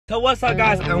So what's up,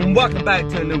 guys, and welcome back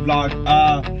to a new vlog.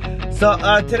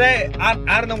 Today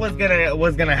I don't know what's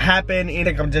gonna happen. I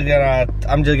think I'm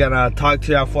just gonna talk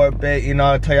to y'all for a bit, you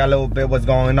know, tell y'all a little bit what's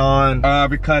going on.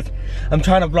 Because I'm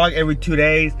trying to vlog every 2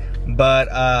 days, but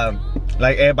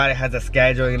like everybody has a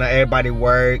schedule, you know, everybody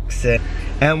works,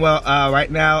 and well,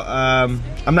 right now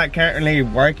I'm not currently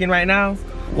working right now.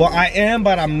 Well, I am,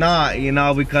 but I'm not, you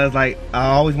know, because like I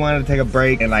always wanted to take a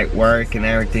break and like work and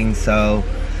everything. So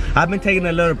I've been taking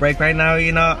a little break right now,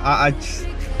 you know. I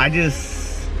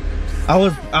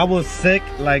was sick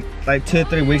like 2 or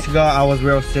 3 weeks ago. I was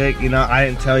real sick, you know. I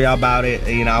didn't tell y'all about it,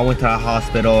 you know. I went to the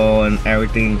hospital and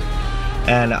everything,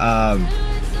 and I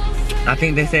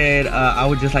think they said I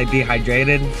was just like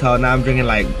dehydrated. So now I'm drinking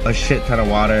like a shit ton of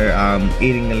water. I'm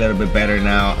eating a little bit better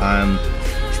now. I'm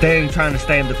trying to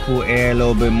stay in the cool air a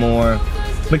little bit more,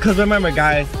 because remember,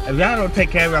 guys, if y'all don't take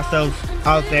care of yourselves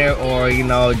out there, or you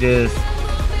know,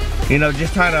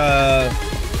 just trying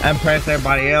to impress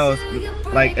everybody else,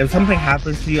 like if something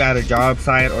happens to you at a job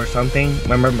site or something,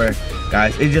 remember,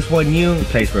 guys, it's just when you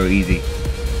plays real easy.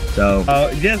 So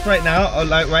just right now,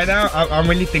 I'm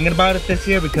really thinking about it this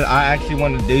year, because I actually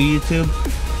want to do YouTube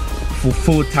for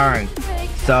full time.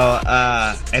 So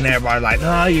and everybody's like,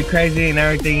 no, you're crazy and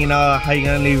everything, you know, how you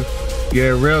gonna leave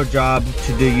your real job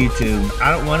to do YouTube?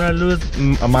 I don't want to lose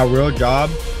my real job,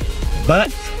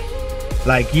 but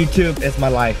like YouTube is my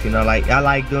life, you know. Like I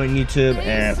like doing YouTube,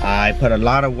 and I put a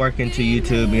lot of work into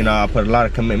YouTube, you know. I put a lot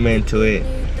of commitment into it,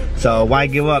 so why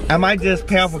give up? I might just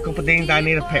pay off a couple things I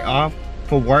need to pay off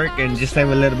for work and just save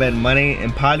a little bit of money,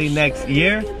 and probably next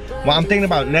year, well, I'm thinking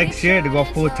about next year to go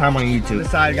full time on YouTube.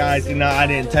 Besides, guys, you know, I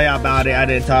didn't tell you about it. I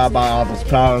didn't tell you about all those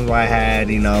problems I had,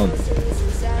 you know.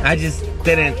 I just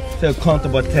didn't feel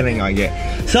comfortable telling y'all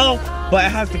yet. So, but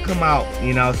it has to come out,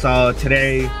 you know. So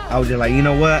today, I was just like, you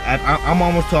know what? I'm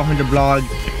almost to 100 vlogs,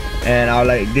 and I was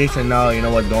like, this and know, you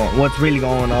know, what's really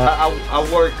going on.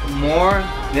 I work more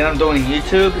than I'm doing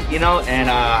YouTube, you know, and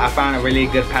I found a really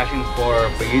good passion for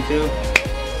YouTube.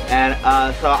 And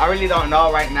so I really don't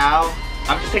know right now.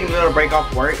 I'm just taking a little break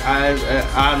off work. I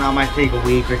don't know, I might take a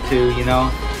week or two, you know.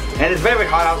 And it's very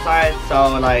hot outside,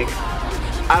 so like,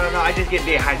 I don't know, I just get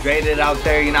dehydrated out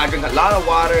there, you know. I drink a lot of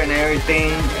water and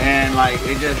everything, and like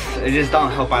it just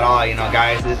don't help at all, you know,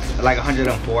 guys. It's like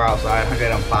 104 outside,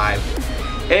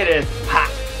 105. It is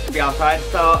hot to be outside.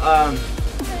 So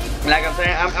like I'm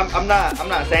saying, I'm not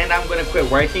saying that I'm gonna quit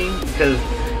working, because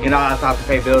you know, I also have to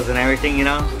pay bills and everything, you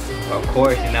know. Of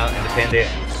course, you know, independent.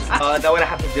 That's what I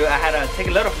have to do. I had to take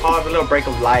a little pause, a little break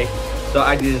of life. So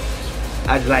I just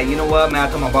like, you know what, man, I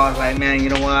told my boss, like, man, you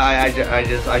know what, I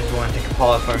just want to take a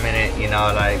pause for a minute, you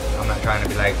know. Like, I'm not trying to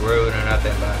be like rude or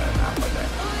nothing, but nah, fuck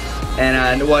that.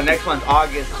 And well, next month's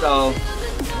August, so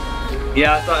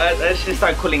yeah, so it should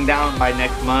start cooling down by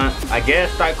next month, I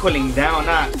guess. Start cooling down,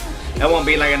 it won't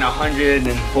be like in the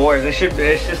 104s. It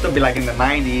should still be like in the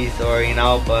 90s, or you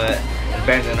know, but it's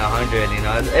better than 100, you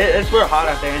know. It's real hot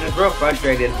out there, and it's real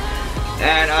frustrated.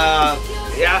 And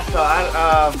yeah, so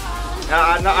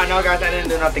I know, guys, I didn't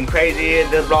do nothing crazy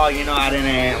in this vlog, you know. I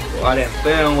didn't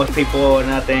film with people or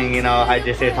nothing, you know. I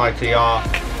just did talk to y'all,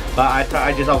 but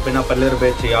I just opened up a little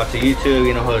bit to y'all, to YouTube,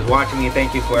 you know, who's watching me.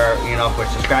 Thank you for, you know, for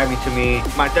subscribing to me.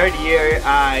 My 3rd year,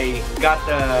 I got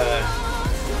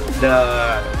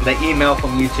the email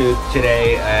from YouTube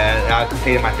today, and I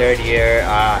completed my 3rd year.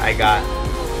 I got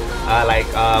like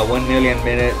 1 million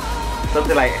minutes,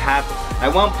 something like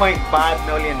 1.5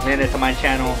 million minutes on my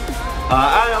channel.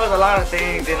 It was a lot of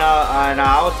things, you know, and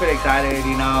I was pretty excited,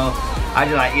 you know. I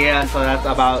just like, yeah, so that's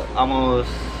about almost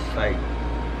like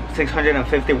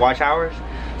 650 watch hours.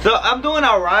 So I'm doing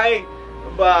alright,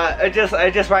 but it just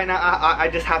right now, I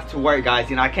just have to work, guys,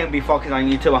 you know. I can't be focused on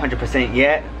YouTube 100%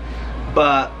 yet,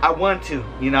 but I want to,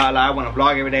 you know. Like, I want to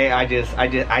vlog every day. I just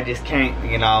can't,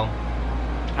 you know.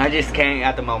 I just can't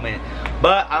at the moment.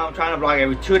 But I'm trying to vlog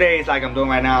every 2 days, like I'm doing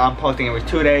right now. I'm posting every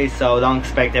 2 days, so don't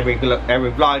expect every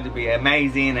vlog to be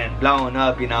amazing and blowing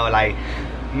up, you know, like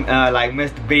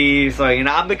Mr. Beast, or you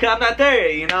know, because I'm not there,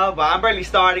 you know. But I'm really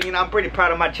starting, you know. I'm pretty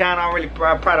proud of my channel. I'm really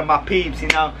proud of my peeps, you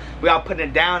know. We all putting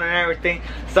it down and everything.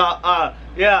 So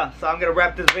yeah, so I'm gonna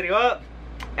wrap this video up,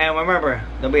 and remember,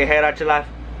 don't be a head out your life,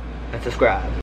 and subscribe.